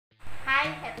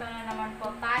Hi! Heto na naman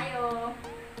po tayo.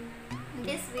 In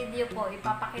this video po,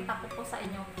 ipapakita ko po sa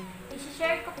inyo,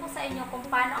 i-share ko po sa inyo kung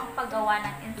paano ang paggawa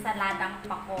ng ensaladang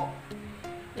pako.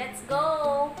 Let's go!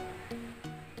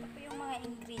 Ito po yung mga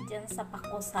ingredients sa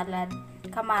pako salad.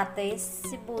 Kamatis,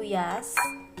 sibuyas,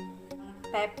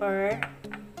 pepper,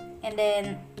 and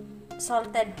then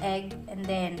salted egg, and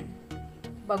then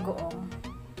bagoong.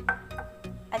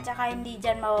 At saka hindi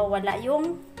dyan mawawala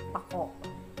yung pako.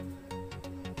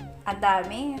 Ang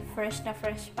dami. Fresh na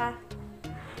fresh pa.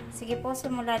 Sige po,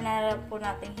 simulan na po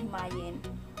natin himayin.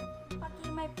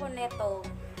 Pag-himay po neto,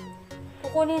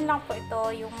 kukunin lang po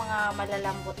ito yung mga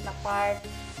malalambot na part.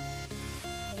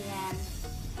 Ayan.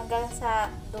 Hanggang sa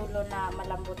dulo na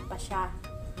malambot pa siya.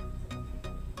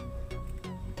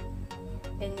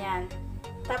 Ganyan.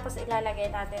 Tapos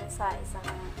ilalagay natin sa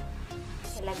isang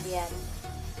lalagyan.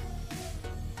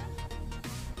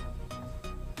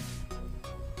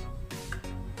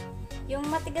 Yung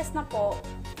matigas na po,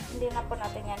 hindi na po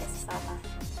natin yan isasama.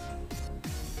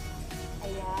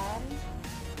 Ayan.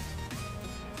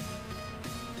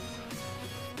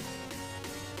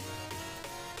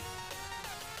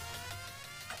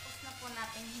 Tapos na po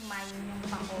natin himayin yung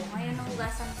pako. Ngayon,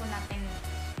 hugasan po natin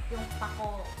yung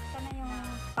pako. Ito na yung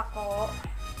pako.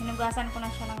 Hinugasan ko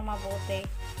na siya ng mabuti.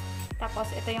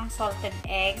 Tapos, ito yung salted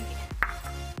egg,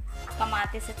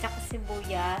 kamatis at saka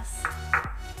sibuyas.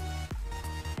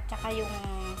 Tsaka yung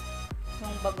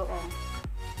bagoong.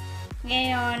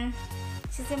 Ngayon,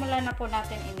 sisimulan na po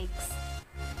natin i-mix.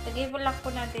 Lagay po lang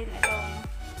po natin itong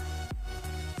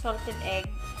salted egg.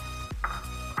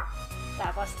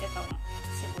 Tapos itong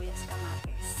sibuyas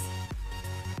kamatis.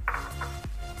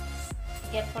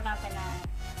 Yan po natin na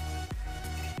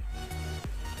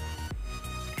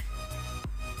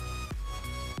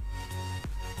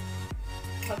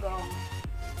bagoong.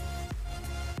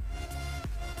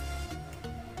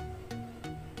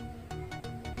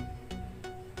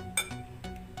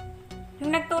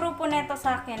 Yung nagturo po nito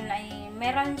sa akin ay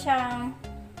meron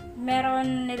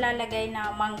nilalagay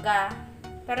na mangga.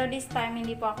 Pero this time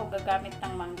hindi po ako gagamit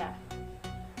ng mangga.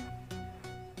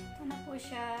 Ito na po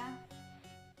siya.